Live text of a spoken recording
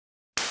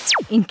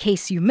in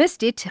case you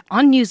missed it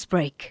on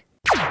Newsbreak.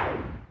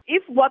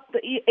 If what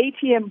the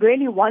ATM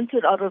really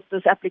wanted out of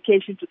this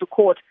application to the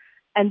court,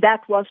 and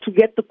that was to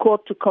get the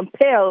court to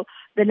compel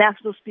the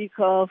National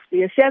Speaker of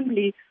the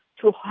Assembly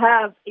to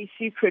have a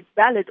secret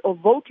ballot or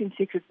vote in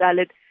secret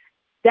ballot,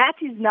 that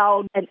is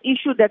now an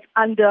issue that's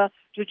under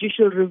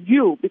judicial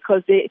review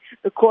because the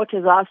court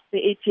has asked the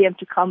ATM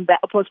to come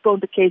back, postpone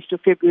the case to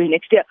February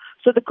next year.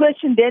 So the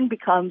question then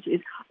becomes is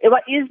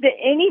there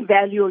any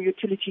value or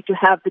utility to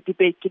have the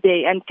debate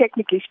today? And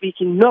technically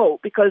speaking, no,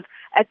 because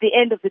at the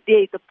end of the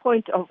day, the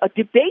point of a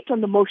debate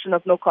on the motion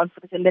of no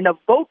confidence and then a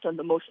vote on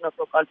the motion of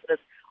no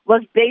confidence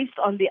was based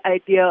on the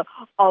idea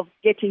of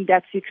getting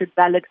that secret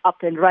ballot up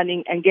and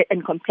running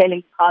and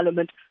compelling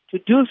Parliament to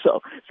do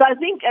so. So I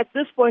think at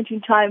this point in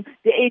time,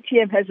 the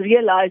ATM has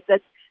realized that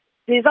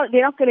they're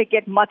not going to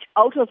get much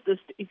out of this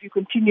if you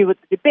continue with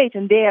the debate,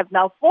 and they have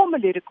now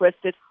formally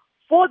requested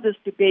for this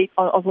debate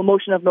of a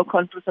motion of no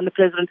confidence on the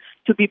president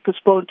to be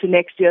postponed to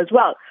next year as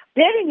well.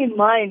 Bearing in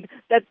mind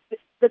that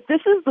this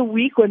is the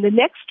week when in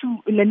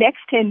the next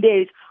 10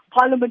 days,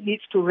 Parliament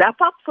needs to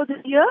wrap up for the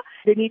year.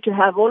 They need to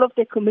have all of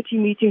their committee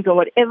meetings or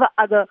whatever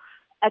other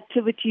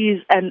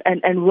activities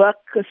and work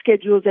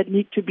schedules that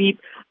need to be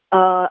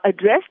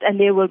addressed, and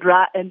they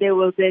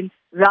will then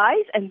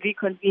rise and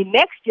reconvene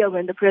next year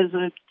when the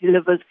president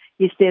delivers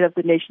his State of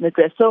the Nation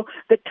address. So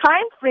the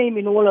time frame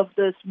in all of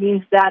this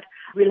means that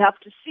we'll have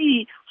to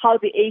see how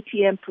the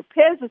ATM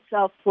prepares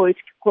itself for its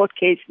court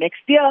case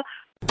next year.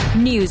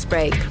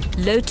 Newsbreak,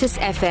 Lotus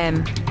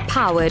FM,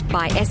 powered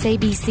by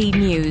SABC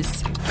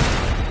News.